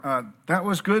That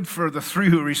was good for the three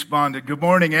who responded. Good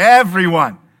morning,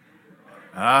 everyone.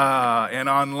 And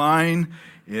online,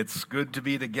 it's good to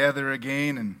be together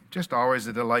again, and just always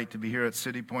a delight to be here at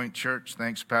City Point Church.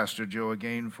 Thanks, Pastor Joe,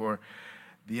 again for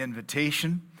the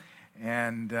invitation.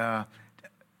 And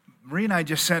Marie and I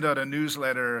just sent out a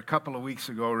newsletter a couple of weeks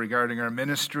ago regarding our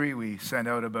ministry. We sent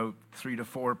out about 3 to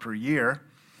 4 per year.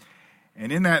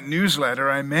 And in that newsletter,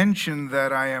 I mentioned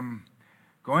that I am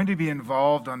going to be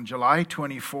involved on July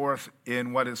 24th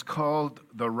in what is called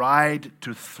the Ride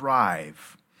to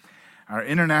Thrive. Our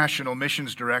international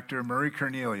missions director, Murray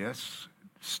Cornelius,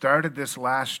 started this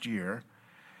last year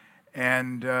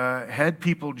and had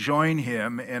people join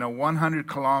him in a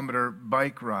 100-kilometer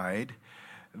bike ride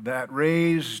that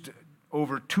raised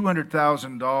over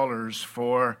 $200,000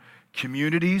 for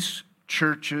communities,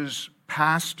 churches,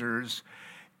 pastors,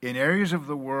 in areas of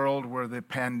the world where the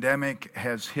pandemic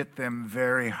has hit them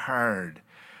very hard,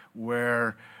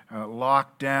 where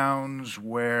lockdowns,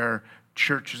 where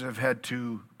churches have had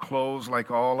to close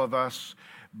like all of us,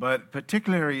 but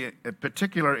particular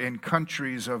in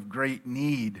countries of great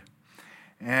need.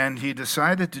 And he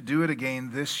decided to do it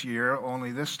again this year,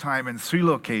 only this time in 3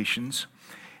 locations,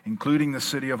 including the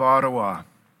city of Ottawa.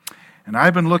 And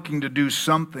I've been looking to do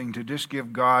something to just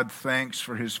give God thanks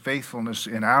for his faithfulness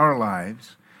in our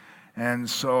lives. And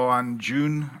so on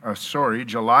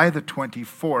July the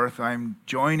 24th, I'm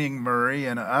joining Murray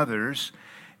and others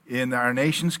in our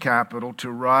nation's capital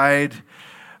to ride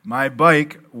my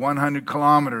bike 100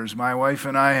 kilometers. My wife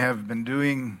and I have been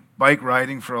doing bike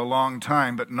riding for a long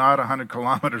time, but not 100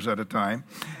 kilometers at a time.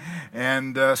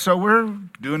 And so we're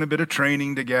doing a bit of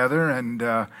training together, and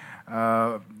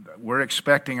we're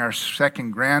expecting our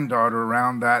second granddaughter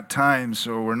around that time,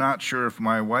 so we're not sure if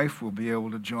my wife will be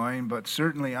able to join, but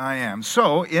certainly I am.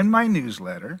 So in our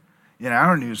newsletter,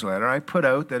 I put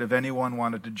out that if anyone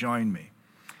wanted to join me.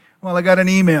 Well, I got an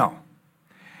email,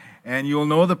 and you'll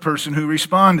know the person who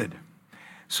responded.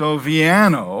 So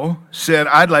Viano said,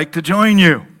 I'd like to join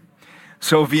you.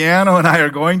 So Viano and I are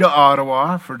going to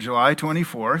Ottawa for July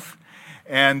 24th,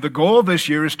 and the goal this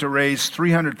year is to raise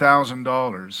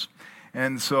 $300,000.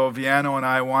 And so Viano and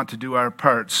I want to do our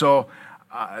part. So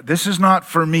this is not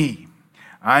for me.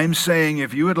 I'm saying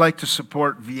if you would like to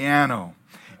support Viano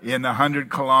in the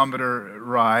 100-kilometer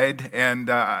ride, and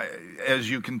as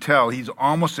you can tell, he's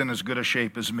almost in as good a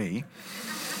shape as me.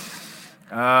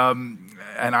 And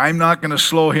I'm not going to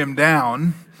slow him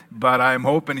down, but I'm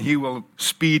hoping he will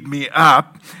speed me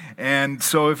up. And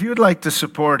so if you'd like to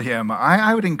support him,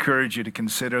 I would encourage you to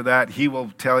consider that. He will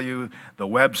tell you the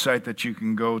website that you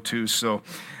can go to. So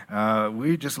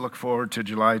we just look forward to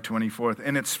July 24th.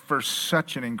 And it's for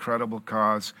such an incredible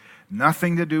cause.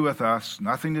 Nothing to do with us,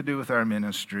 nothing to do with our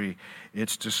ministry.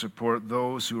 It's to support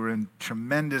those who are in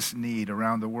tremendous need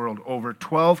around the world. Over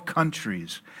 12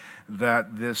 countries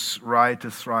that this Ride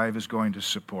to Thrive is going to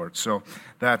support. So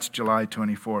that's July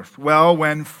 24th. Well,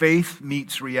 when faith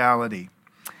meets reality.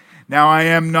 Now, I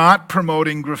am not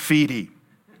promoting graffiti.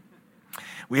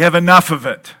 We have enough of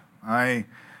it. I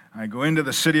go into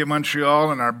the city of Montreal,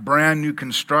 and our brand new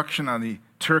construction on the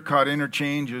Turcotte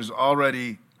interchange is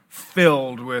already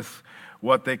filled with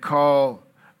what they call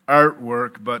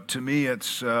artwork, but to me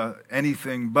it's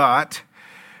anything but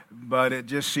it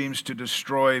just seems to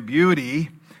destroy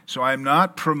beauty. So I'm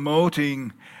not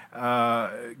promoting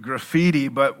graffiti,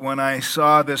 but when I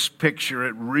saw this picture,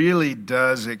 it really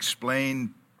does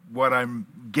explain what I'm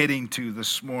getting to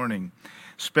this morning,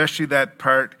 especially that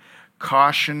part,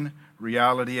 caution,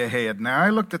 reality ahead. Now, I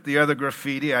looked at the other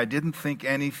graffiti. I didn't think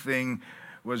anything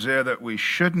was there that we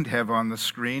shouldn't have on the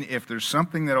screen. If there's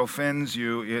something that offends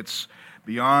you, it's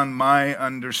beyond my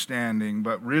understanding.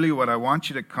 But really what I want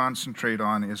you to concentrate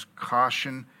on is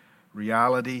caution,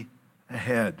 reality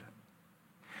ahead.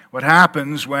 What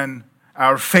happens when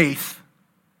our faith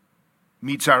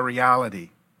meets our reality?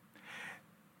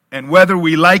 And whether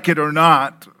we like it or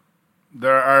not,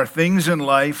 there are things in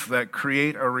life that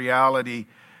create a reality,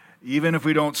 even if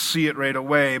we don't see it right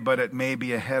away, but it may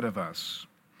be ahead of us.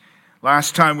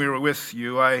 Last time we were with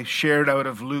you, I shared out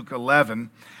of Luke 11,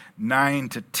 9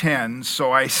 to 10.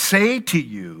 So I say to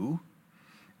you,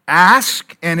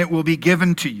 ask and it will be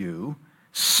given to you.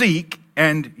 Seek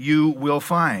and you will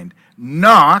find.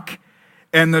 Knock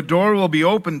and the door will be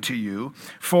opened to you.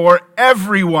 For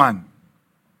everyone,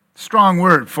 strong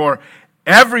word, for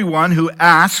everyone who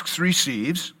asks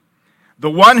receives, the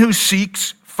one who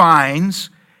seeks finds,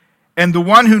 and the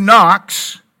one who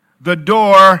knocks, the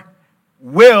door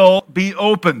will be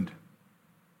opened.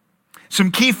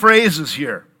 Some key phrases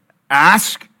here.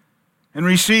 Ask and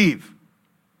receive.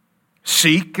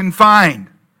 Seek and find.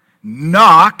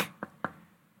 Knock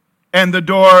and the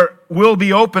door will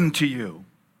be open to you.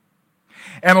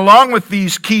 And along with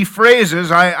these key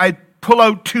phrases, I pull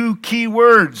out two key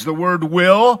words, the word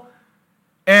will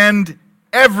and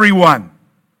everyone.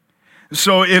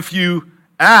 So if you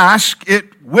ask,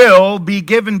 it will be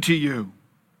given to you.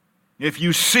 If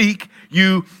you seek,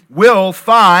 you will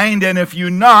find. And if you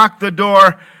knock, the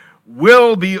door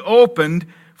will be opened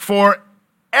for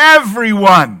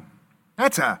everyone.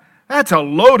 That's a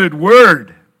loaded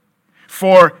word.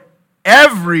 For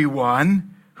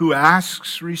everyone who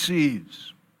asks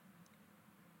receives.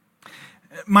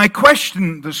 My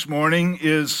question this morning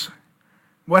is,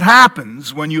 what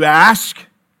happens when you ask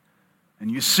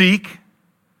and you seek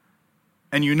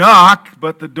and you knock,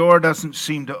 but the door doesn't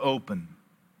seem to open?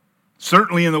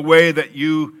 Certainly in the way that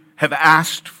you have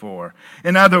asked for.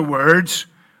 In other words,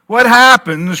 what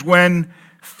happens when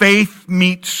faith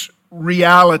meets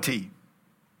reality?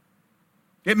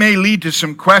 It may lead to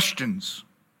some questions.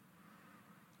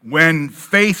 When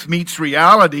faith meets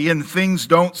reality and things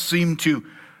don't seem to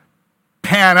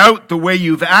pan out the way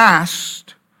you've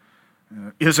asked,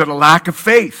 is it a lack of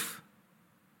faith?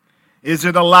 Is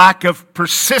it a lack of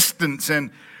persistence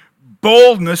and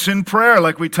boldness in prayer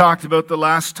like we talked about the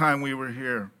last time we were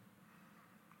here?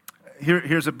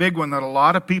 Here's a big one that a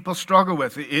lot of people struggle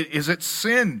with. Is it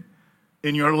sin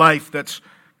in your life that's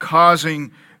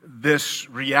causing this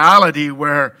reality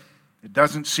where it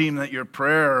doesn't seem that your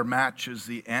prayer matches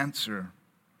the answer?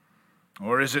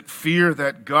 Or is it fear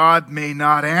that God may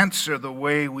not answer the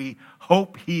way we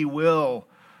hope He will,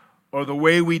 or the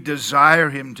way we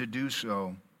desire Him to do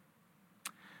so?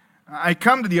 I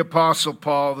come to the Apostle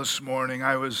Paul this morning.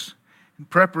 In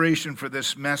preparation for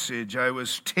this message, I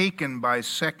was taken by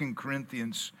 2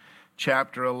 Corinthians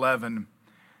chapter 11.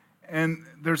 And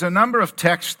there's a number of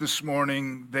texts this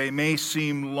morning. They may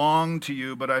seem long to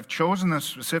you, but I've chosen them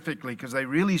specifically because they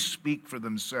really speak for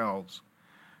themselves.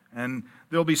 And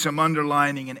there'll be some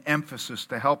underlining and emphasis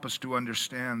to help us to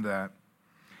understand that.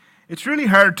 It's really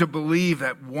hard to believe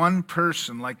that one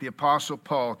person like the Apostle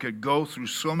Paul could go through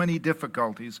so many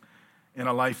difficulties in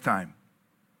a lifetime.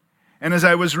 And as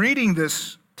I was reading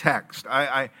this text,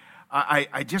 I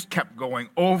just kept going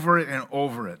over it and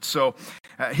over it. So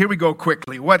here we go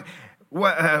quickly. What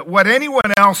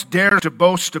anyone else dares to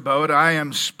boast about, I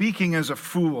am speaking as a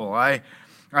fool. I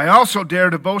also dare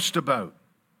to boast about.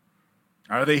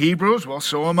 Are they Hebrews? Well,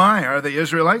 so am I. Are they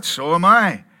Israelites? So am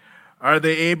I. Are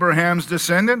they Abraham's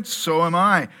descendants? So am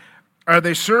I. Are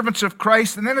they servants of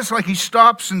Christ? And then it's like he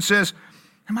stops and says,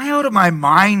 am I out of my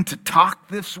mind to talk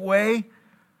this way?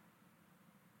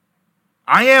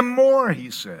 I am more,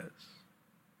 he says.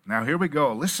 Now here we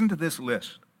go. Listen to this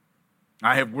list.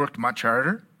 I have worked much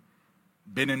harder,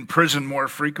 been in prison more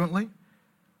frequently,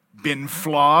 been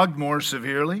flogged more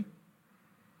severely,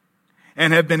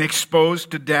 and have been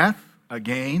exposed to death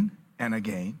again and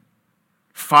again.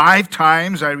 5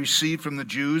 times I received from the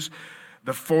Jews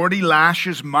the 40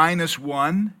 lashes minus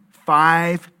 1,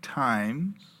 5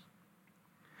 times.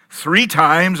 3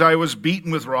 times I was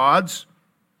beaten with rods.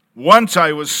 Once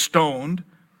I was stoned.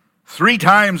 3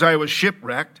 times I was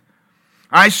shipwrecked.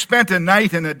 I spent a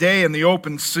night and a day in the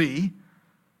open sea.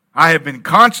 I have been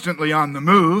constantly on the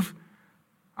move.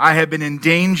 I have been in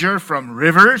danger from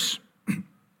rivers,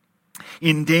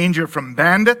 in danger from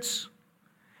bandits,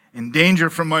 in danger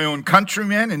from my own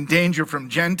countrymen, in danger from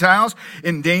Gentiles,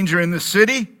 in danger in the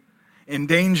city, in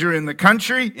danger in the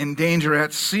country, in danger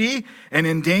at sea, and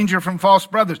in danger from false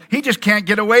brothers. He just can't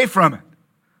get away from it.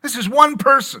 This is one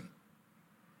person.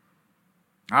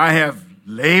 I have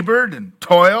labored and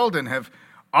toiled and have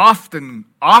often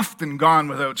gone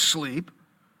without sleep.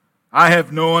 I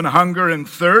have known hunger and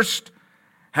thirst,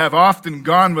 have often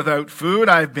gone without food.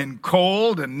 I've been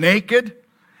cold and naked.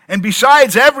 And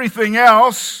besides everything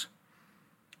else,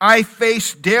 I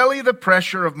face daily the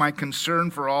pressure of my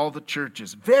concern for all the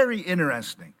churches. Very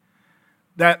interesting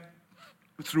that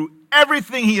through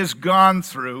everything he has gone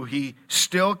through, he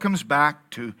still comes back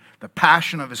to the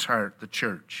passion of his heart, the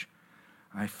church.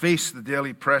 I face the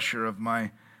daily pressure of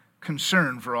my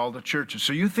concern for all the churches.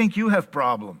 So you think you have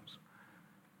problems.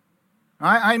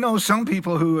 I know some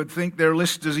people who would think their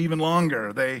list is even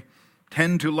longer. They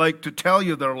tend to like to tell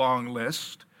you their long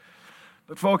list.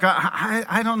 But folk,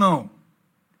 I don't know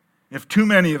if too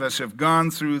many of us have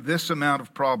gone through this amount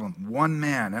of problem. One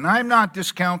man. And I'm not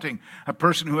discounting a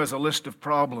person who has a list of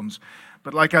problems.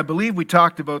 But like I believe we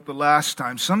talked about the last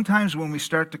time, sometimes when we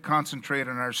start to concentrate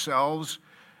on ourselves,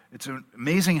 it's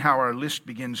amazing how our list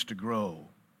begins to grow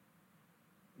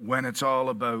when it's all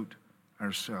about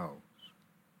ourselves.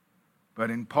 But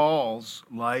in Paul's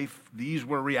life, these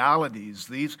were realities.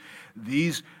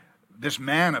 These this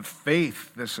man of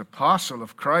faith, this apostle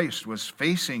of Christ, was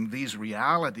facing these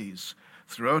realities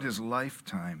throughout his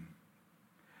lifetime.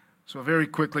 So very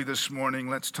quickly this morning,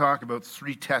 let's talk about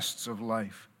 3 tests of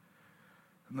life.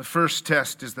 And the first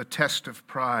test is the test of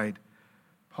pride,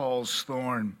 Paul's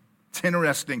thorn. It's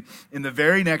interesting, in the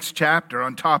very next chapter,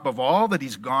 on top of all that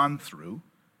he's gone through,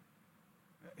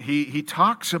 he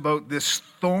talks about this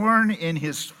thorn in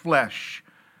his flesh.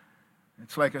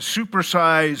 It's like a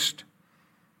supersized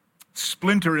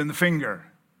splinter in the finger.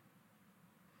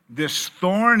 This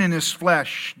thorn in his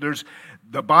flesh.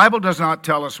 The Bible does not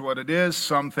tell us what it is.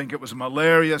 Some think it was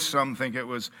malaria. Some think it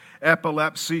was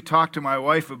epilepsy. Talk to my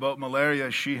wife about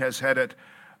malaria. She has had it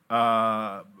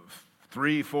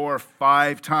 3, 4,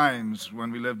 5 times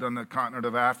when we lived on the continent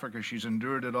of Africa. She's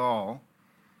endured it all.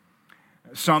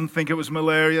 Some think it was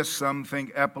malaria. Some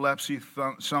think epilepsy.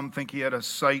 Some think he had a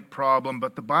sight problem.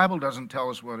 But the Bible doesn't tell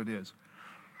us what it is.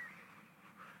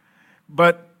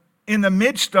 But in the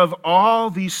midst of all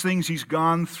these things he's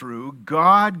gone through,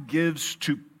 God gives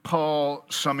to Paul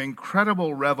some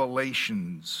incredible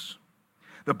revelations.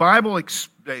 The Bible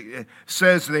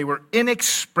says they were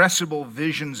inexpressible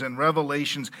visions and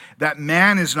revelations that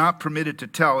man is not permitted to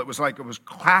tell. It was like it was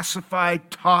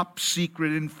classified, top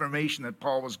secret information that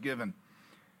Paul was given.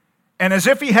 And as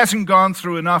if he hasn't gone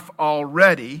through enough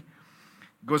already,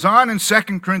 goes on in 2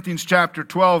 Corinthians chapter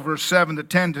 12, verse 7 to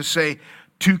 10 to say,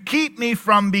 to keep me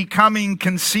from becoming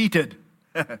conceited.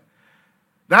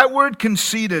 That word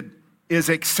conceited is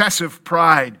excessive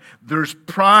pride. There's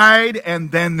pride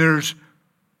and then there's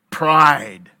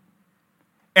pride.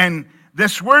 And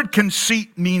this word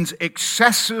conceit means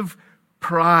excessive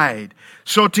pride.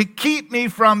 So to keep me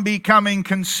from becoming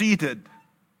conceited,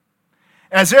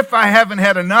 as if I haven't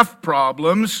had enough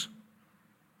problems,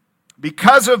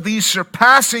 because of these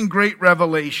surpassing great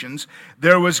revelations,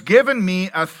 there was given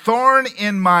me a thorn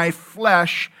in my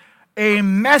flesh, a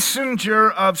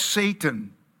messenger of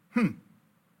Satan.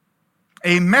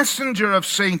 A messenger of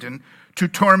Satan to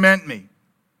torment me.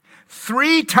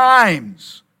 3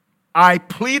 times I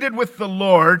pleaded with the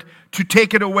Lord to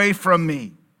take it away from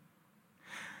me.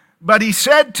 But he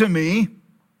said to me,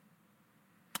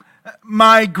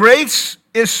 my grace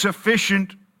is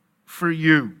sufficient for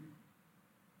you.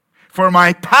 For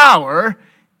my power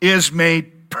is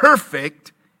made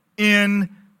perfect in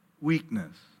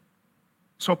weakness.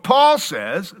 So Paul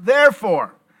says,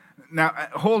 therefore, now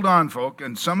hold on, folk,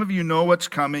 and some of you know what's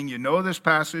coming. You know this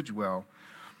passage well,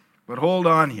 but hold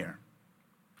on here.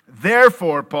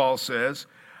 Therefore, Paul says,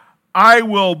 I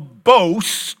will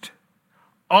boast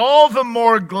all the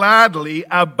more gladly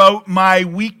about my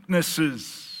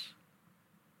weaknesses,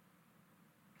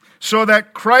 so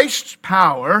that Christ's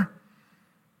power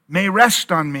may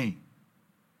rest on me.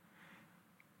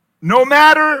 No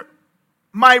matter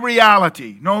my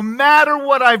reality, no matter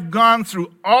what I've gone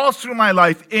through all through my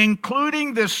life,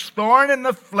 including this thorn in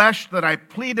the flesh that I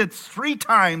pleaded 3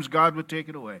 times God would take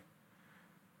it away,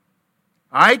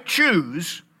 I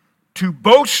choose to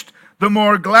boast the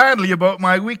more gladly about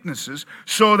my weaknesses,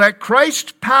 so that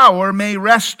Christ's power may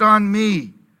rest on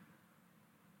me.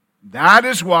 That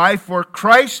is why, for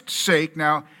Christ's sake,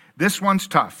 now this one's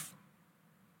tough.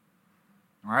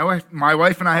 My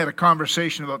wife and I had a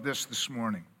conversation about this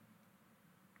morning.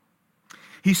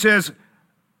 He says,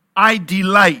 I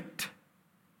delight.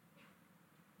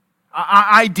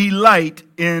 I delight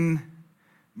in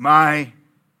my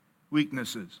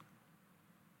weaknesses.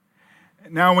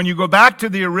 Now, when you go back to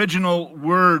the original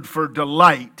word for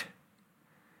delight,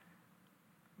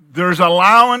 there's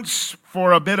allowance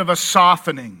for a bit of a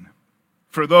softening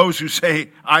for those who say,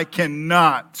 I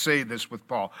cannot say this with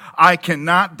Paul. I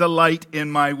cannot delight in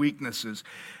my weaknesses.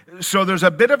 So there's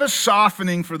a bit of a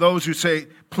softening for those who say,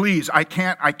 please, I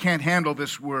can't handle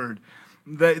this word.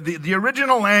 The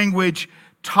original language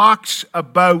talks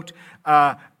about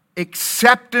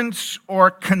acceptance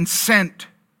or consent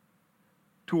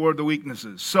toward the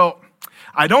weaknesses. So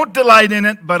I don't delight in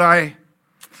it, but I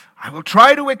will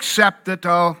try to accept it.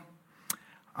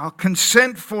 I'll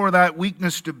consent for that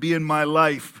weakness to be in my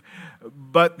life.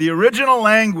 But the original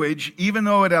language, even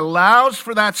though it allows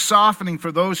for that softening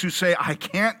for those who say, I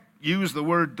can't use the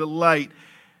word delight,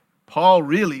 Paul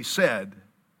really said,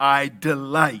 I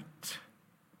delight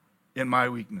in my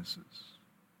weaknesses,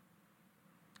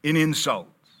 in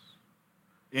insults,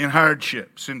 in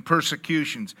hardships, in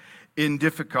persecutions, in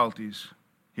difficulties.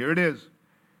 Here it is.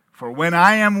 For when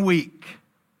I am weak,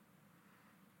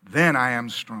 then I am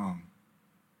strong.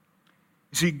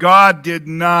 You see, God did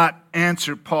not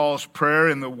answer Paul's prayer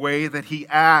in the way that he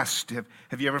asked.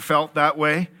 Have you ever felt that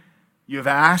way? You've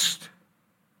asked,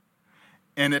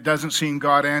 and it doesn't seem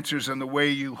God answers in the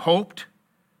way you hoped.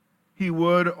 he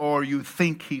would or you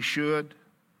think he should.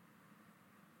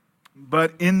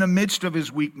 But in the midst of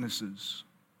his weaknesses,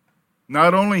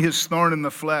 not only his thorn in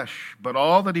the flesh, but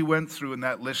all that he went through in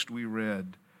that list we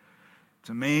read, it's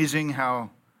amazing how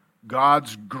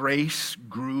God's grace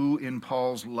grew in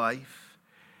Paul's life.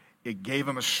 It gave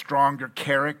him a stronger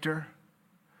character.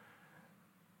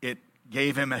 It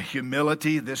gave him a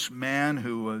humility. This man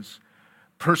who was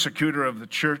persecutor of the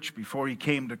church before he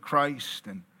came to Christ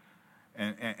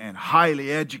and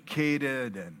highly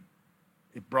educated, and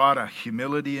it brought a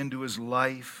humility into his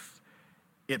life.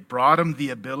 It brought him the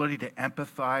ability to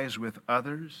empathize with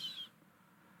others.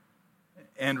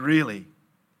 And really,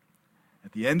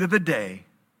 at the end of the day,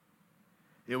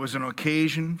 it was an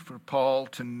occasion for Paul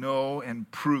to know and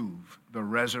prove the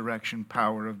resurrection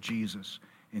power of Jesus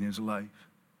in his life.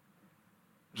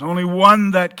 There's only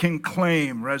one that can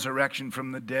claim resurrection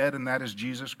from the dead, and that is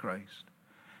Jesus Christ.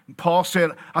 And Paul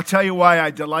said, I'll tell you why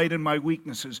I delight in my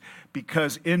weaknesses,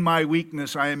 because in my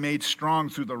weakness I am made strong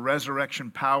through the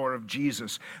resurrection power of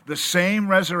Jesus. The same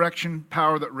resurrection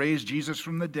power that raised Jesus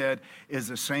from the dead is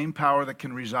the same power that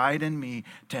can reside in me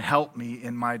to help me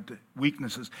in my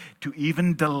weaknesses, to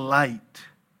even delight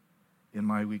in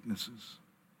my weaknesses.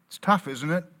 It's tough,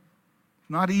 isn't it?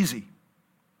 Not easy.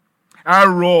 Our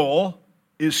role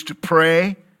is to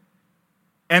pray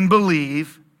and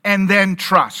believe and then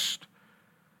trust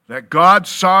that God's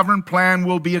sovereign plan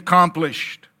will be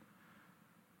accomplished.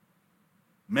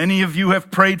 Many of you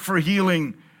have prayed for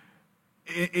healing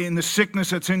in the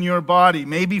sickness that's in your body,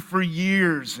 maybe for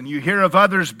years, and you hear of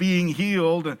others being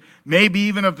healed, maybe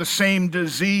even of the same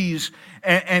disease,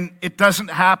 and it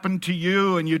doesn't happen to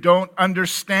you, and you don't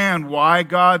understand why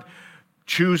God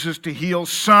chooses to heal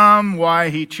some, why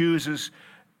he chooses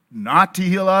not to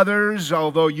heal others,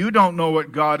 although you don't know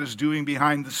what God is doing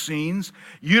behind the scenes.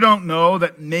 You don't know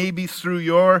that maybe through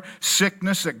your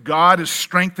sickness that God is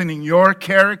strengthening your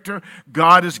character.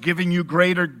 God is giving you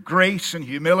greater grace and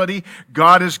humility.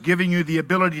 God is giving you the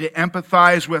ability to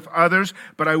empathize with others.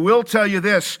 But I will tell you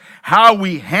this, how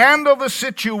we handle the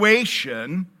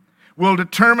situation will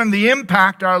determine the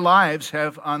impact our lives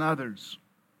have on others.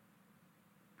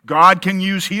 God can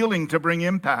use healing to bring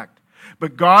impact.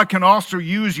 But God can also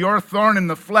use your thorn in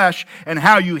the flesh and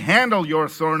how you handle your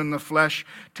thorn in the flesh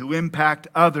to impact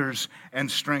others and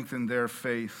strengthen their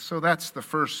faith. So that's the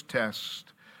first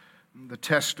test, the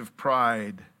test of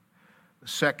pride. The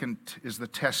second is the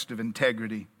test of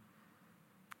integrity.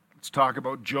 Let's talk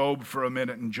about Job for a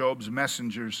minute and Job's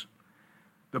messengers.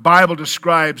 The Bible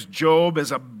describes Job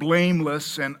as a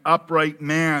blameless and upright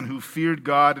man who feared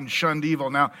God and shunned evil.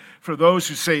 Now, for those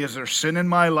who say, is there sin in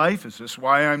my life? Is this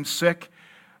why I'm sick?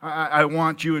 I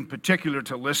want you in particular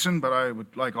to listen, but I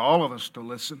would like all of us to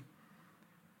listen.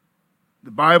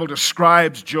 The Bible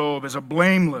describes Job as a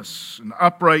blameless and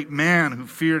upright man who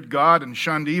feared God and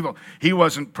shunned evil. He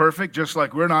wasn't perfect, just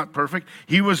like we're not perfect.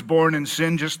 He was born in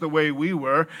sin just the way we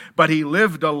were, but he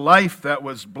lived a life that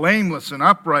was blameless and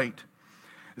upright.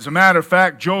 As a matter of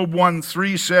fact, Job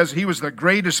 1:3 says he was the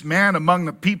greatest man among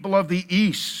the people of the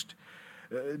East.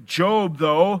 Job,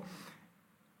 though,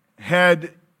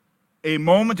 had a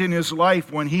moment in his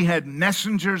life when he had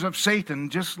messengers of Satan,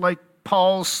 just like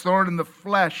Paul's thorn in the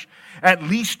flesh. At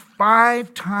least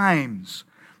 5 times,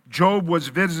 Job was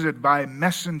visited by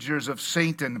messengers of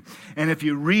Satan. And if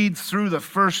you read through the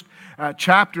first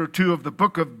chapter or 2 of the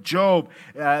book of Job,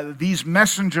 these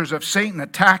messengers of Satan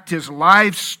attacked his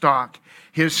livestock,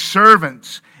 his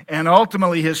servants, and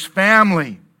ultimately his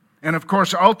family, and of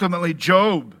course, ultimately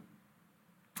Job.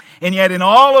 And yet in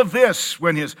all of this,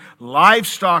 when his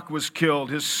livestock was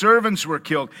killed, his servants were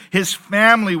killed, his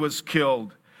family was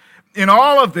killed, in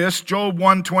all of this, Job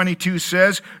 1:22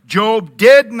 says, Job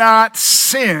did not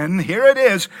sin, here it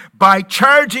is, by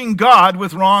charging God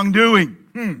with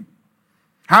wrongdoing.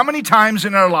 How many times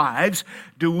in our lives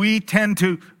do we tend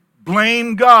to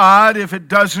blame God if it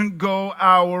doesn't go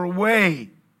our way?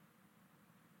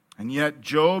 And yet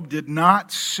Job did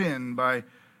not sin by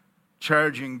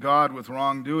charging God with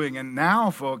wrongdoing. And now,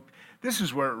 folks, this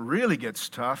is where it really gets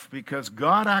tough, because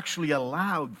God actually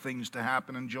allowed things to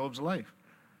happen in Job's life.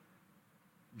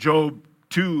 Job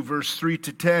 2, verse 3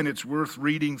 to 10, it's worth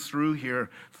reading through here.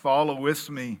 Follow with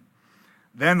me.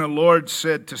 Then the Lord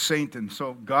said to Satan,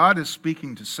 so God is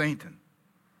speaking to Satan,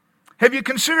 have you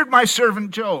considered my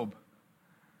servant Job?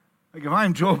 Like if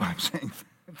I'm Job, I'm saying,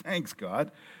 thanks,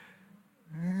 God.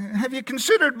 Have you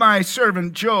considered my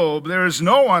servant Job? There is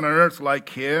no one on earth like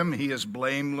him. He is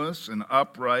blameless and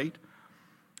upright,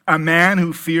 a man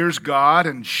who fears God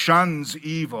and shuns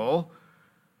evil,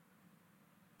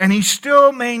 and he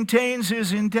still maintains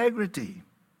his integrity.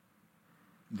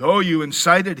 Though you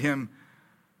incited him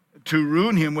to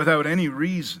ruin him without any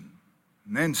reason.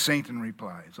 And then Satan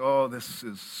replies, oh, this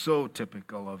is so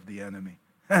typical of the enemy.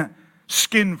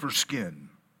 Skin for skin.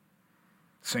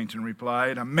 Satan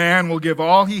replied, a man will give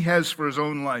all he has for his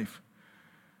own life.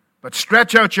 But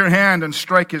stretch out your hand and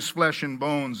strike his flesh and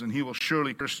bones, and he will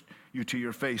surely curse you to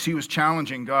your face. He was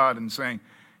challenging God and saying,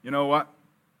 you know what?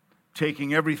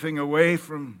 Taking everything away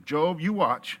from Job, you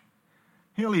watch.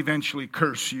 He'll eventually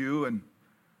curse you, and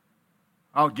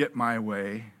I'll get my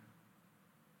way.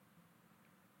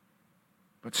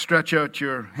 But stretch out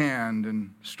your hand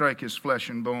and strike his flesh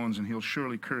and bones, and he'll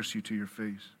surely curse you to your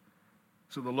face.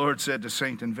 So the Lord said to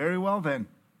Satan, very well then.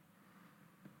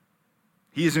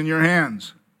 He is in your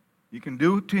hands. You can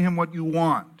do to him what you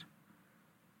want,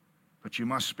 but you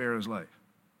must spare his life.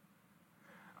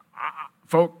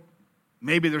 Folk,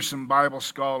 maybe there's some Bible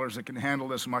scholars that can handle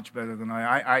this much better than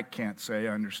I can't say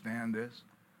I understand this.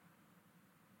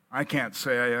 I can't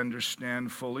say I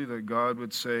understand fully that God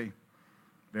would say,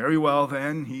 very well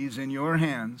then, he's in your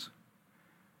hands,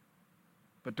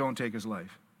 but don't take his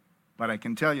life. But I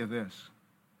can tell you this.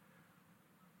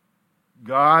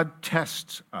 God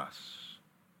tests us.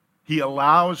 He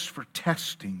allows for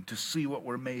testing to see what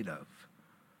we're made of.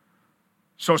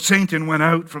 So Satan went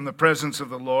out from the presence of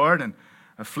the Lord and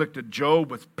afflicted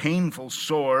Job with painful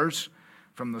sores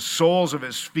from the soles of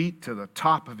his feet to the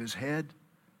top of his head.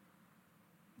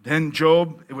 Then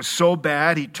Job, it was so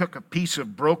bad, he took a piece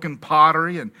of broken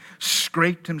pottery and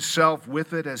scraped himself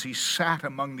with it as he sat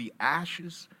among the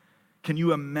ashes. Can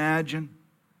you imagine?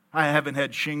 I haven't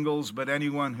had shingles, but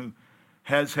anyone who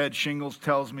has had shingles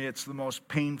tells me it's the most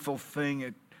painful thing.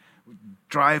 It would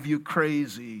drive you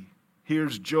crazy.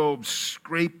 Here's Job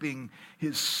scraping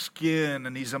his skin,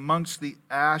 and he's amongst the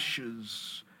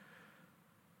ashes.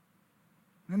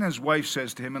 And his wife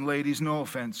says to him, and ladies, no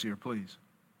offense here, please.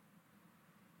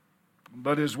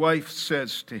 But his wife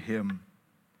says to him,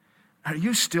 are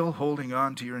you still holding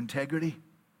on to your integrity?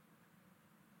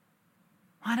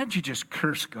 Why don't you just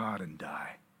curse God and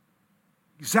die?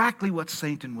 Exactly what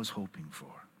Satan was hoping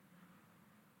for.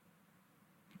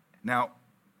 Now,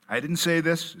 I didn't say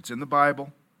this. It's in the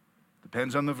Bible.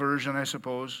 Depends on the version, I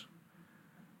suppose.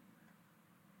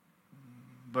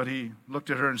 But he looked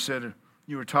at her and said,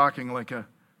 you were talking like a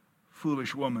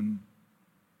foolish woman.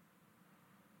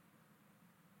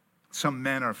 Some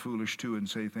men are foolish too and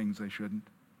say things they shouldn't.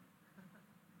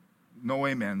 No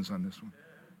amens on this one.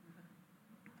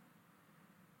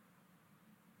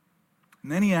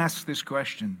 And then he asks this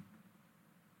question.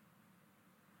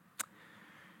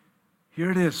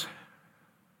 Here it is.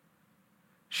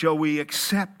 Shall we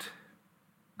accept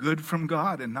good from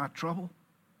God and not trouble?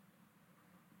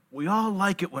 We all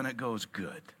like it when it goes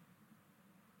good.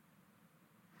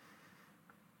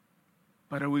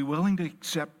 But are we willing to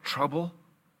accept trouble,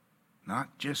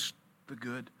 not just the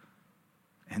good?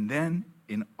 And then,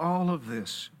 in all of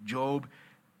this, Job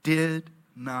did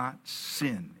not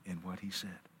sin in what he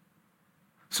said.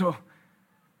 So,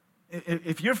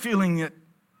 if you're feeling that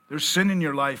there's sin in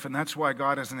your life and that's why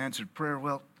God hasn't answered prayer,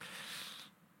 well,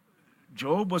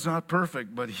 Job was not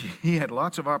perfect, but he had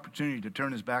lots of opportunity to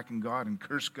turn his back on God and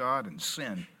curse God and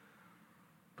sin.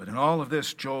 But in all of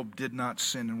this, Job did not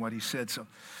sin in what he said. So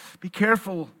be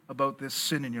careful about this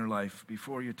sin in your life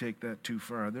before you take that too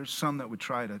far. There's some that would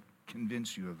try to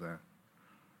convince you of that.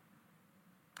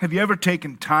 Have you ever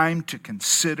taken time to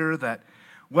consider that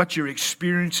what you're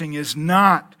experiencing is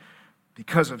not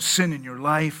because of sin in your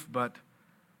life, but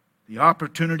the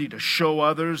opportunity to show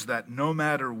others that no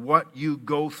matter what you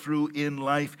go through in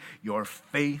life, your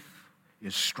faith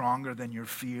is stronger than your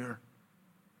fear?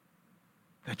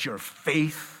 That your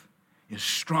faith is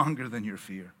stronger than your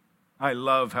fear. I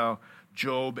love how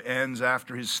Job ends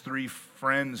after his three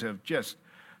friends have just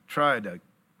tried to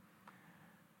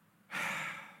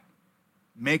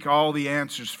make all the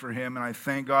answers for him. And I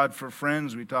thank God for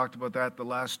friends. We talked about that the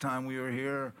last time we were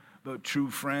here, about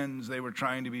true friends. They were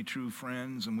trying to be true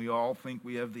friends, and we all think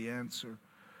we have the answer.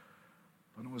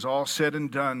 When it was all said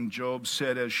and done, Job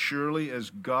said, as surely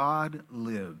as God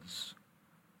lives,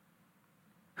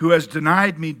 who has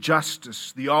denied me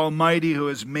justice, the Almighty who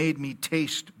has made me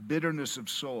taste bitterness of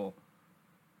soul,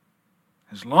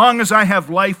 as long as I have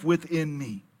life within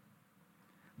me,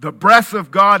 the breath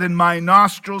of God in my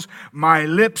nostrils, my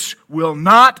lips will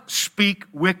not speak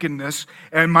wickedness,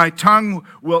 and my tongue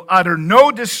will utter no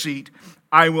deceit.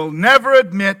 I will never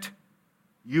admit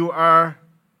you are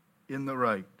in the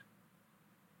right.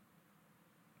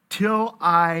 Till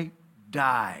I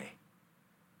die,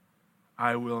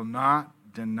 I will not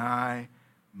deny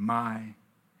my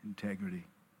integrity.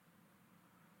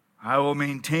 I will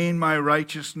maintain my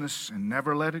righteousness and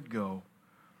never let it go.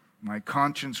 My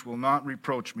conscience will not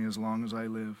reproach me as long as I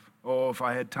live. Oh, if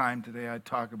I had time today, I'd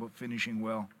talk about finishing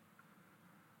well.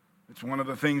 It's one of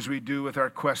the things we do with our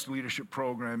Quest Leadership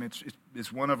Program.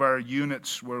 It's one of our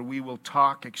units where we will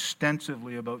talk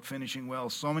extensively about finishing well.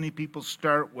 So many people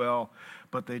start well,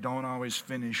 but they don't always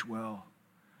finish well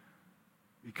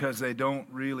because they don't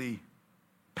really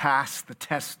pass the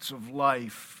tests of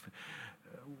life.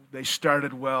 They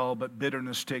started well, but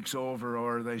bitterness takes over,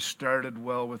 or they started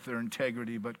well with their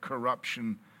integrity, but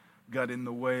corruption got in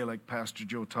the way, like Pastor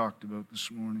Joe talked about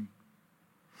this morning.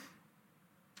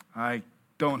 I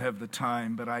don't have the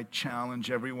time, but I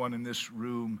challenge everyone in this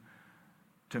room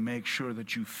to make sure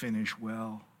that you finish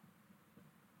well.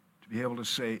 To be able to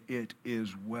say, it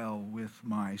is well with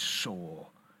my soul,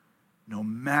 no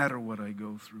matter what I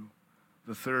go through.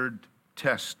 The third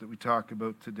test that we talk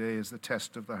about today is the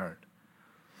test of the heart.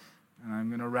 And I'm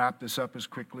going to wrap this up as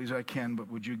quickly as I can,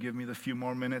 but would you give me the few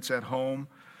more minutes at home?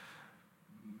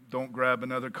 Don't grab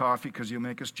another coffee because you'll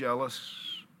make us jealous.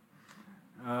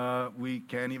 We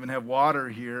can't even have water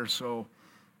here, so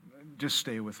just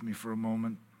stay with me for a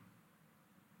moment.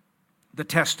 The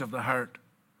test of the heart.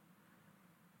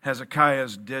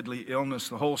 Hezekiah's deadly illness.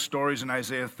 The whole story's in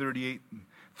Isaiah 38 and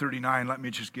 39. Let me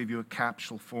just give you a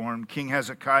capsule form. King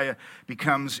Hezekiah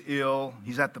becomes ill.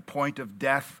 He's at the point of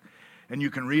death. And you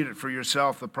can read it for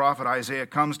yourself. The prophet Isaiah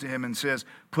comes to him and says,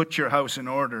 put your house in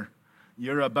order.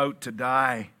 You're about to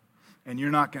die, and you're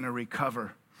not going to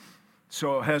recover.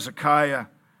 So Hezekiah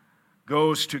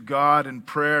goes to God in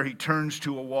prayer. He turns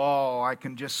to a wall. I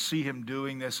can just see him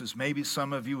doing this, as maybe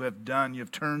some of you have done.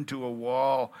 You've turned to a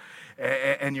wall,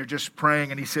 and you're just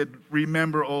praying. And he said,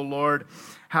 remember, O Lord,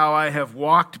 how I have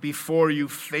walked before you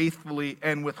faithfully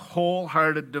and with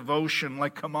wholehearted devotion.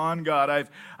 Like, come on, God,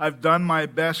 I've done my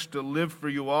best to live for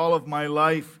you all of my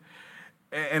life.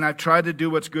 And I've tried to do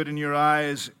what's good in your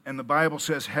eyes. And the Bible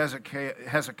says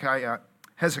Hezekiah,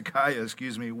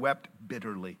 wept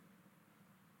bitterly.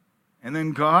 And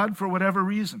then God, for whatever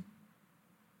reason,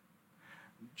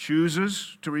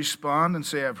 chooses to respond and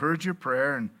say, I've heard your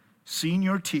prayer and seen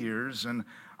your tears, and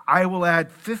I will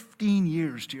add 15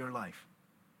 years to your life.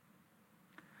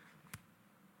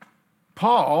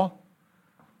 Paul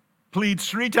pleads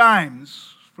 3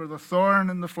 times for the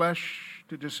thorn in the flesh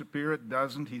to disappear. It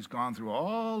doesn't. He's gone through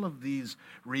all of these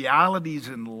realities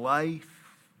in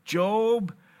life.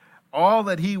 Job, all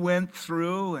that he went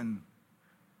through, and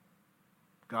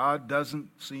God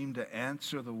doesn't seem to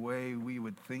answer the way we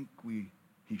would think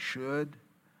he should.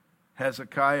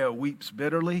 Hezekiah weeps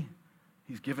bitterly.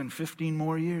 He's given 15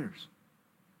 more years.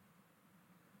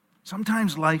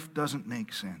 Sometimes life doesn't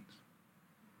make sense.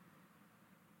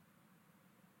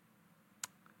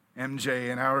 MJ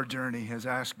in our journey has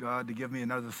asked God to give me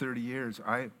another 30 years.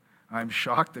 I'm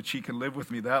shocked that she can live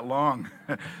with me that long.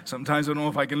 Sometimes I don't know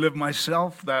if I can live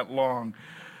myself that long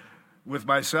with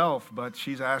myself, but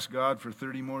she's asked God for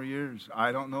 30 more years.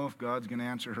 I don't know if God's going to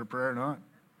answer her prayer or not.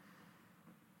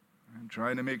 I'm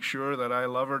trying to make sure that I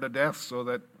love her to death so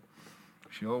that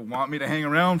she'll want me to hang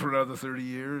around for another 30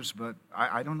 years, but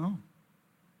I don't know.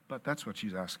 But that's what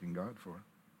she's asking God for.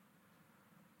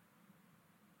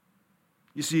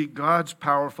 You see, God's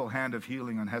powerful hand of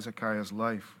healing on Hezekiah's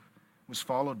life was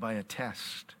followed by a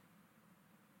test.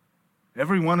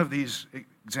 Every one of these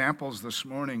examples this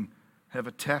morning have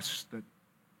a test that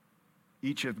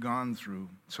each have gone through.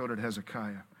 So did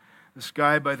Hezekiah. This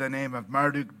guy by the name of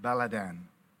Marduk-Baladan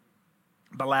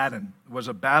was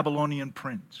a Babylonian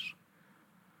prince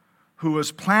who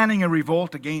was planning a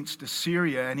revolt against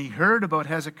Assyria, and he heard about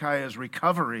Hezekiah's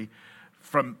recovery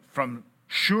from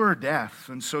sure death.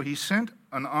 And so he sent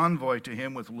an envoy to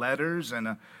him with letters and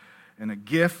a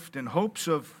gift in hopes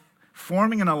of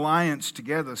forming an alliance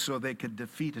together so they could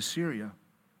defeat Assyria.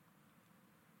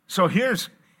 So here's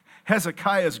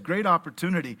Hezekiah's great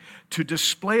opportunity to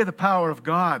display the power of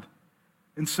God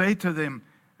and say to them,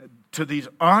 to these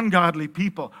ungodly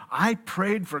people, I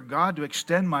prayed for God to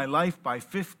extend my life by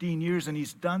 15 years, and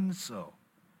he's done so.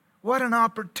 What an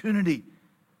opportunity.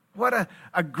 What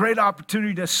a great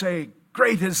opportunity to say,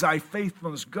 great is thy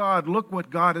faithfulness, God. Look what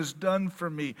God has done for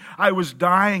me. I was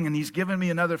dying, and he's given me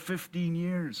another 15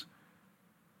 years.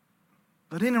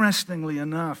 But interestingly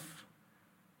enough,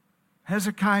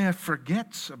 Hezekiah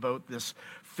forgets about this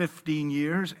 15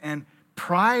 years, and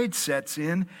pride sets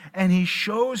in, and he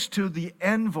shows to the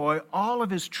envoy all of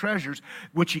his treasures,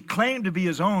 which he claimed to be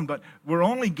his own, but were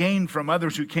only gained from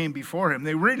others who came before him.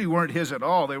 They really weren't his at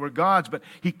all. They were God's, but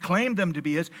he claimed them to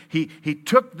be his. He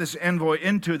took this envoy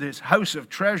into this house of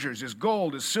treasures, his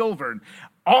gold, his silver, and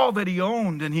all that he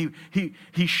owned, and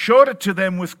he showed it to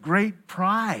them with great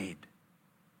pride.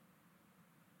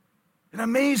 It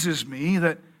amazes me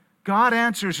that God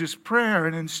answers his prayer,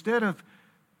 and instead of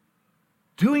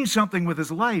doing something with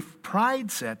his life,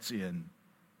 pride sets in.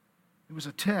 It was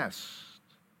a test.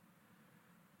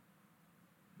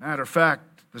 Matter of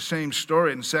fact, the same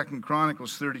story in 2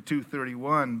 Chronicles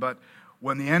 32:31. But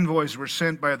when the envoys were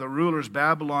sent by the rulers of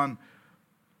Babylon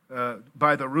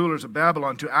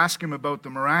to ask him about the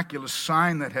miraculous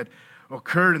sign that had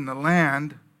occurred in the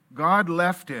land, God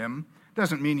left him.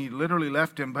 Doesn't mean he literally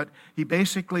left him, but he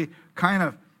basically kind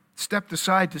of stepped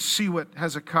aside to see what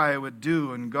Hezekiah would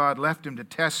do, and God left him to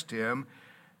test him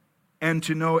and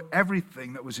to know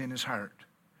everything that was in his heart.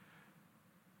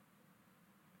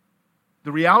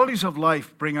 The realities of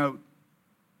life bring out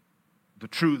the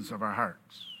truths of our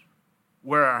hearts,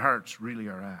 where our hearts really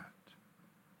are at.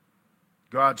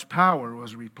 God's power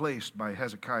was replaced by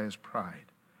Hezekiah's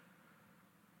pride.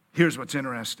 Here's what's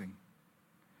interesting.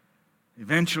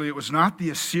 Eventually, it was not the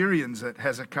Assyrians that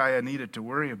Hezekiah needed to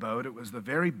worry about. It was the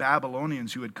very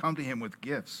Babylonians who had come to him with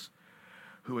gifts,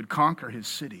 who would conquer his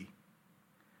city.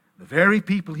 The very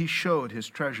people he showed his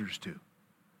treasures to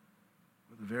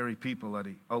were the very people that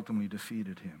he ultimately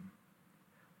defeated him.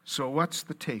 So what's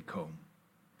the take home?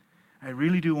 I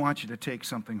really do want you to take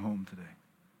something home today.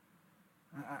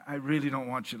 I really don't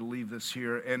want you to leave this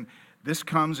here. And this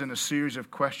comes in a series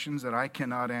of questions that I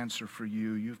cannot answer for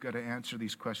you. You've got to answer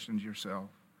these questions yourself.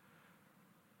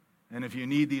 And if you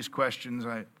need these questions,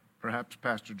 perhaps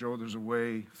Pastor Joe, there's a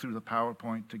way through the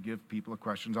PowerPoint to give people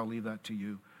questions. I'll leave that to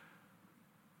you.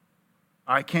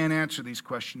 I can't answer these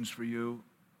questions for you.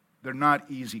 They're not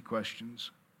easy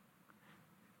questions.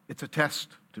 It's a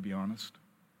test, to be honest.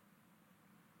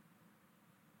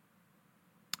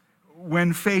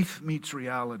 When faith meets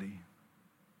reality,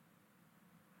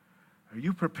 are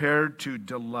you prepared to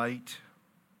delight?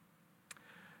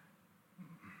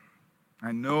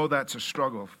 I know that's a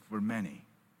struggle for many.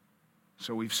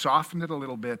 So we've softened it a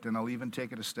little bit, and I'll even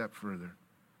take it a step further.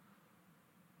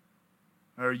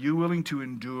 Are you willing to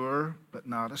endure but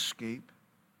not escape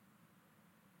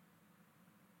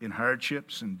in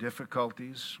hardships and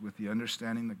difficulties with the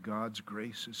understanding that God's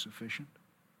grace is sufficient?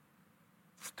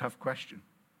 It's a tough question.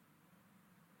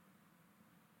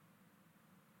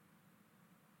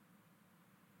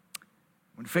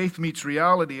 When faith meets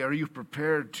reality, are you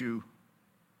prepared to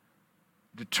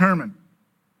determine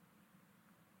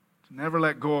to never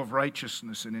let go of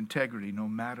righteousness and integrity, no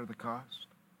matter the cost?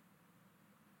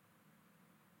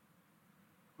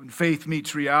 When faith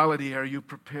meets reality, are you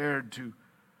prepared to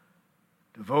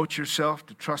devote yourself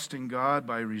to trusting God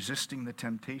by resisting the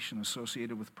temptation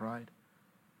associated with pride?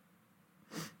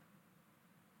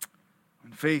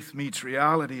 When faith meets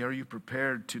reality, are you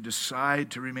prepared to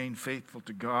decide to remain faithful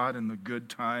to God in the good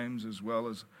times as well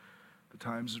as the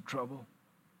times of trouble?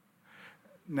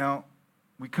 Now,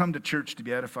 we come to church to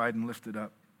be edified and lifted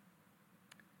up.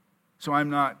 So I'm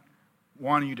not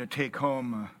wanting you to take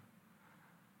home a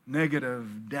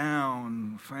negative,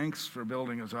 down, thanks for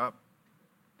building us up.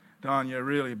 Don, you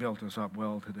really built us up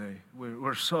well today.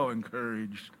 We're so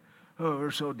encouraged. Oh,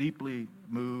 we're so deeply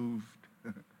moved.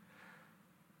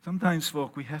 Sometimes,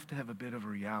 folk, we have to have a bit of a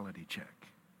reality check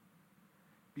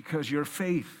because your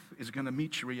faith is going to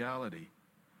meet your reality.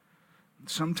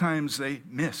 Sometimes they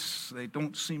miss. They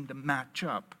don't seem to match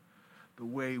up the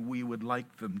way we would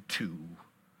like them to.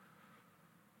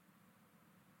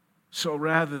 So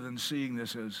rather than seeing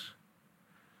this as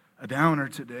a downer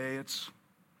today, it's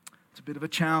a bit of a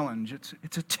challenge.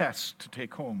 It's a test to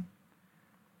take home.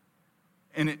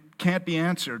 And it can't be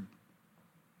answered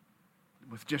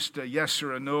with just a yes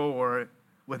or a no or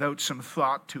without some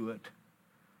thought to it.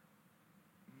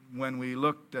 When we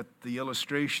looked at the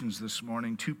illustrations this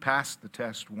morning, 2 passed the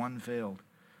test, 1 failed.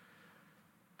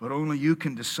 But only you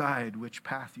can decide which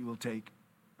path you will take.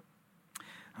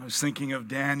 I was thinking of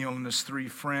Daniel and his 3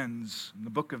 friends in the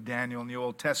book of Daniel in the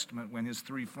Old Testament when his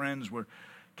 3 friends were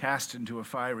cast into a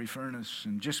fiery furnace.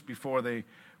 And just before they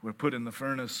were put in the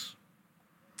furnace,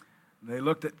 they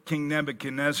looked at King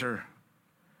Nebuchadnezzar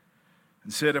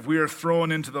and said, if we are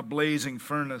thrown into the blazing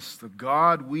furnace, the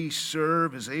God we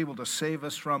serve is able to save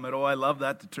us from it. Oh, I love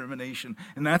that determination.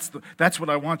 And that's what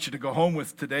I want you to go home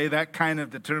with today, that kind of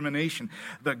determination.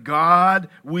 The God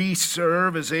we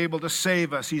serve is able to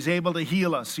save us. He's able to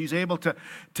heal us. He's able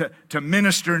to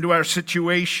minister into our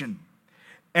situation.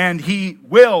 And He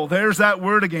will, there's that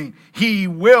word again, He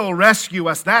will rescue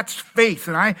us. That's faith.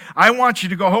 And I want you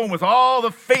to go home with all the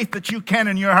faith that you can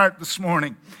in your heart this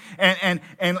morning. And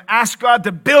ask God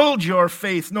to build your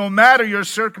faith no matter your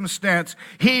circumstance.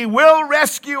 He will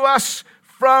rescue us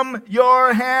from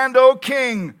your hand, O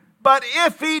King. But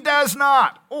if He does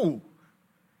not,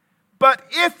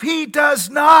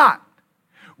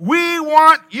 we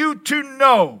want you to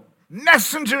know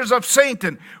messengers of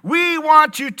Satan, we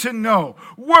want you to know.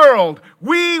 World,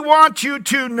 we want you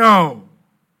to know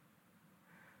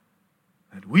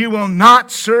that we will not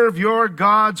serve your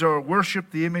gods or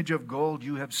worship the image of gold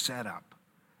you have set up.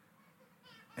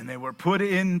 And they were put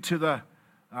into the,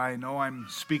 I know I'm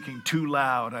speaking too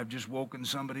loud, I've just woken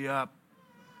somebody up.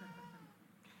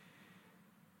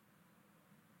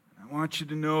 I want you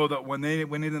to know that when they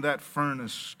went into that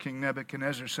furnace, King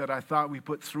Nebuchadnezzar said, I thought we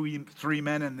put three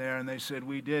men in there, and they said,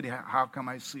 we did. How come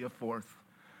I see a fourth?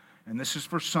 And this is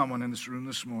for someone in this room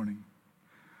this morning.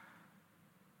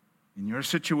 In your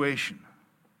situation,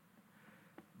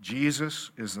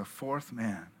 Jesus is the fourth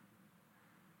man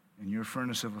in your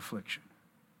furnace of affliction.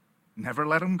 Never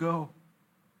let him go.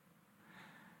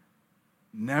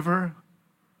 Never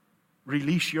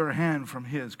release your hand from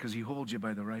his, because he holds you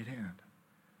by the right hand.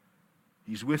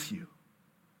 He's with you,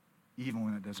 even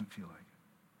when it doesn't feel like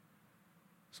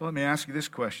it. So let me ask you this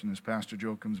question as Pastor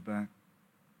Joe comes back.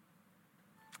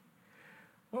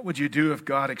 What would you do if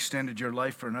God extended your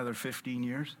life for another 15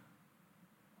 years?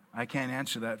 I can't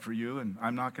answer that for you, and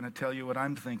I'm not going to tell you what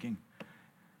I'm thinking.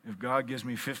 If God gives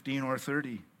me 15 or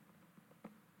 30,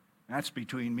 that's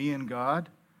between me and God,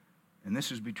 and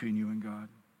this is between you and God.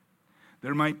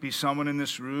 There might be someone in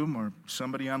this room or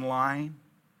somebody online.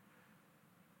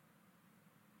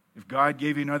 If God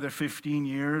gave you another 15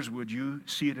 years, would you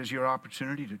see it as your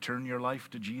opportunity to turn your life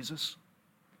to Jesus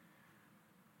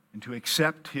and to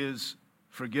accept his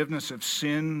forgiveness of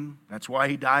sin? That's why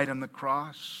he died on the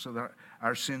cross, so that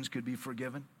our sins could be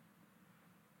forgiven.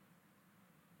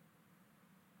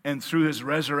 And through his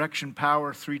resurrection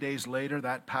power 3 days later,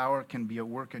 that power can be at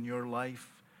work in your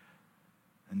life.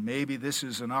 And maybe this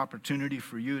is an opportunity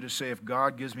for you to say, if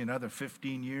God gives me another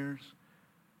 15 years,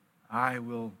 I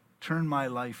will turn my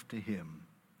life to him.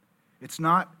 It's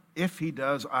not if he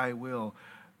does, I will.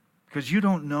 Because you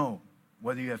don't know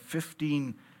whether you have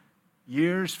 15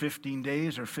 years, 15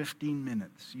 days, or 15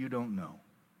 minutes. You don't know.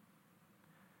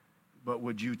 But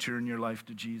would you turn your life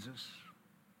to Jesus?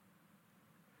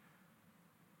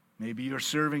 Maybe you're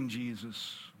serving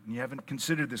Jesus and you haven't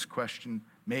considered this question,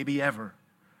 maybe ever.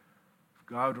 If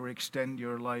God were to extend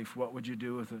your life, what would you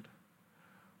do with it?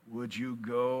 Would you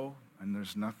go, and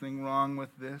there's nothing wrong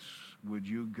with this, would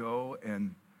you go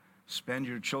and spend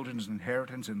your children's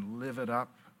inheritance and live it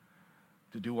up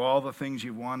to do all the things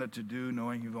you've wanted to do,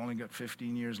 knowing you've only got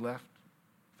 15 years left?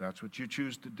 If that's what you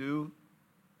choose to do,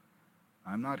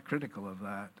 I'm not critical of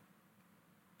that.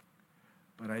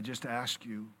 But I just ask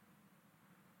you,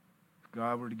 if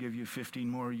God were to give you 15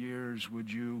 more years,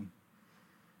 would you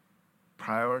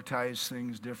prioritize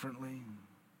things differently?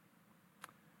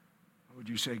 Or would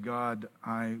you say, God,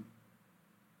 I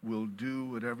will do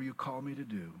whatever you call me to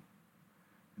do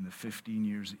in the 15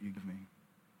 years that you give me?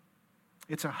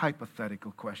 It's a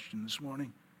hypothetical question this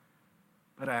morning,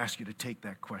 but I ask you to take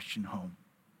that question home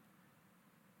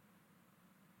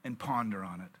and ponder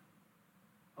on it,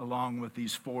 along with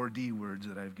these 4 D words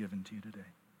that I've given to you today.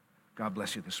 God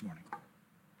bless you this morning.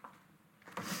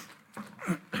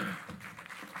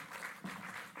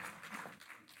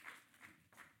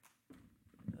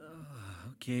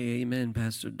 Okay, amen,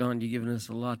 Pastor Don. You've given us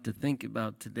a lot to think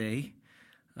about today.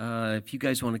 If you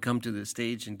guys want to come to the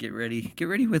stage and get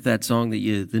ready with that song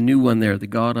the new one there, The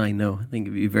God I Know. I think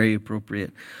it'd be very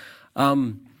appropriate.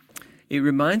 It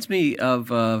reminds me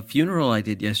of a funeral I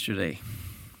did yesterday,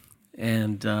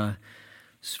 and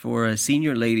it's for a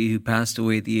senior lady who passed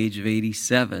away at the age of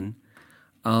 87.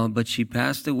 But she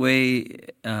passed away.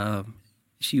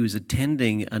 She was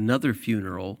attending another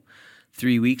funeral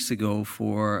 3 weeks ago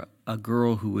for a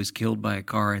girl who was killed by a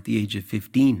car at the age of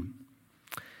 15.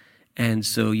 And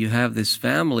so you have this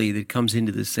family that comes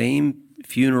into the same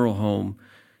funeral home,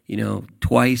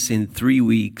 twice in 3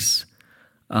 weeks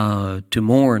to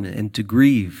mourn and to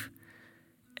grieve.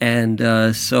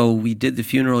 And so we did the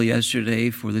funeral yesterday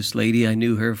for this lady. I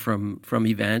knew her from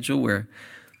Evangel, where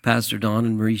Pastor Don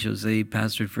and Marie-José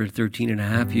pastored for 13 and a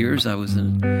half years. I was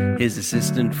his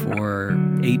assistant for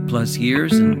 8+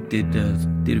 years and did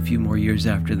a few more years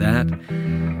after that.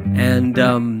 And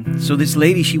so this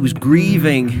lady, she was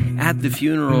grieving at the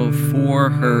funeral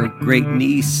for her great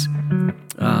niece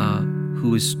who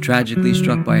was tragically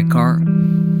struck by a car.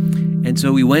 And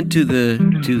so we went to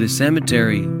the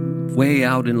cemetery way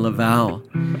out in Laval,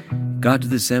 got to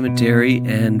the cemetery,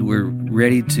 and we're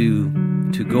ready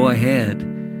to go ahead.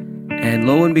 And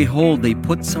lo and behold, they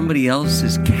put somebody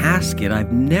else's casket.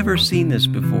 I've never seen this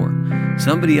before.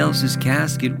 Somebody else's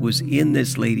casket was in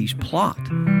this lady's plot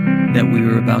that we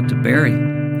were about to bury.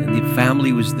 and the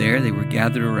family was there. They were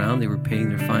gathered around. They were paying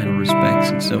their final respects.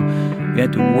 And so we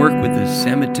had to work with the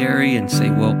cemetery and say,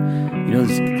 well,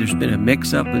 there's been a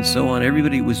mix-up and so on.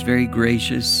 Everybody was very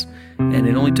gracious, and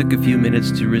it only took a few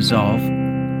minutes to resolve.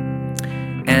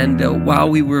 And while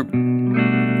we were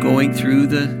going through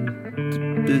the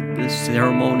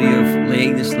ceremony of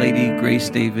laying this lady, Grace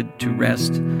David, to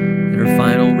rest at her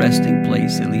final resting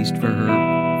place, at least for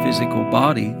her physical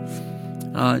body,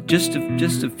 just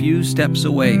a few steps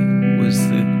away was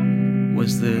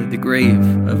the grave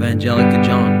of Angelica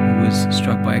John, who was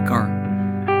struck by a car,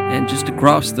 and just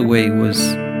across the way was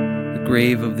the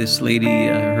grave of this lady,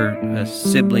 her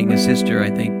sibling, a sister, I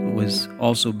think, was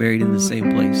also buried in the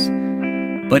same place.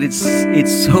 But it's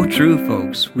so true,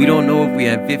 folks. We don't know if we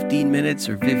have 15 minutes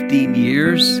or 15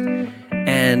 years,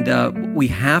 and we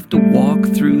have to walk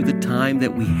through the time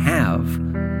that we have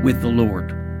with the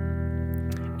Lord.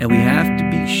 And we have to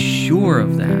be sure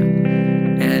of that.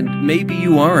 And maybe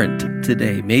you aren't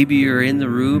today. Maybe you're in the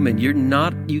room and you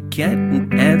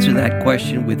can't answer that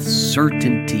question with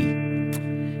certainty.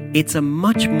 It's a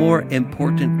much more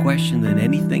important question than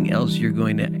anything else you're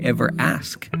going to ever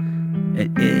ask.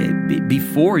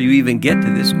 Before you even get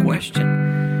to this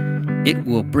question, it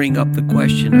will bring up the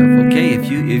question of, okay,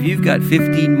 if you've got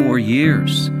 15 more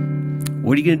years,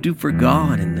 what are you going to do for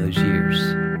God in those years?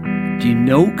 Do you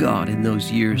know God in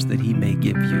those years that He may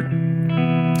give you?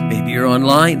 Maybe you're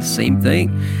online, same thing,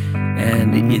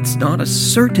 and it's not a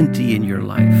certainty in your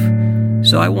life.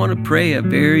 So I want to pray a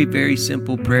very, very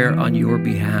simple prayer on your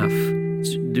behalf.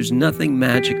 There's nothing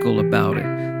magical about it.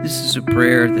 This is a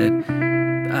prayer that,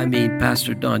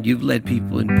 Pastor Don, you've led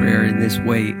people in prayer in this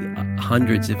way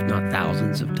hundreds, if not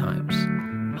thousands of times.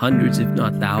 Hundreds, if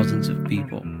not thousands of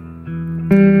people.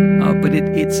 But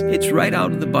it's right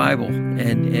out of the Bible.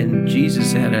 And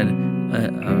Jesus had a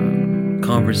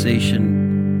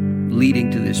conversation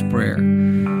leading to this prayer.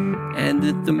 And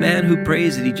the man who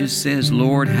prays it, he just says,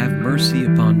 Lord, have mercy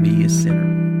upon me, a sinner.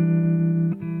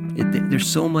 There's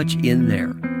so much in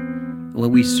there.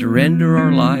 When we surrender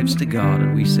our lives to God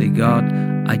and we say, God,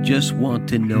 I just want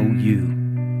to know you.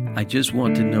 I just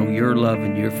want to know your love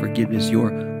and your forgiveness,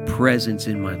 your presence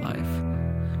in my life.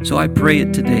 So I pray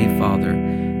it today, Father.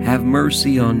 Have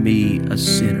mercy on me, a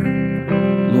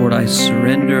sinner. Lord, I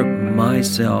surrender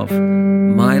myself,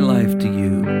 my life to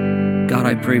you. God,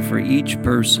 I pray for each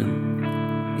person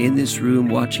in this room,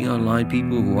 watching online,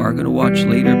 people who are going to watch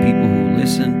later, people who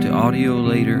listen to audio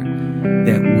later,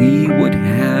 that we would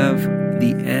have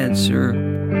the answer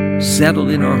settled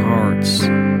in our hearts,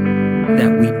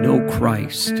 that we know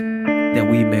Christ, that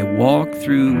we may walk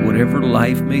through whatever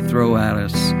life may throw at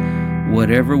us,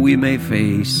 whatever we may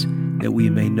face, that we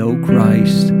may know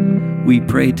Christ. We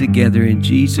pray together in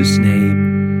Jesus'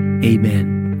 name.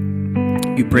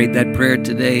 Amen. You prayed that prayer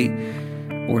today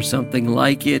or something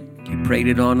like it. You prayed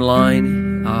it online.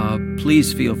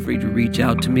 Please feel free to reach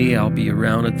out to me. I'll be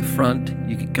around at the front.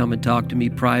 You can come and talk to me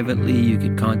privately. You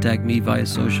can contact me via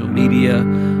social media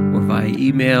or via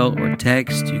email or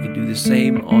text. You can do the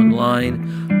same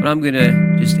online. But I'm going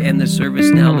to just end the service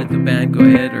now. Let the band go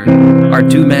ahead, or our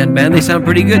two-man band. They sound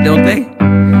pretty good, don't they?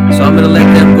 So I'm going to let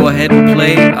them go ahead and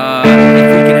play. If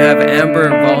we can have Amber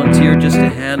volunteer just to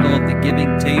handle the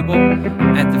giving table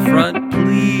at the front,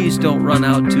 please don't run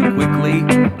out too quickly,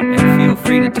 and feel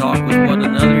free to talk with one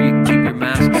another. You can keep your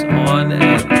masks on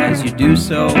as you do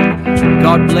so.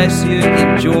 God bless you.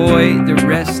 Enjoy the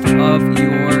rest of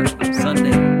your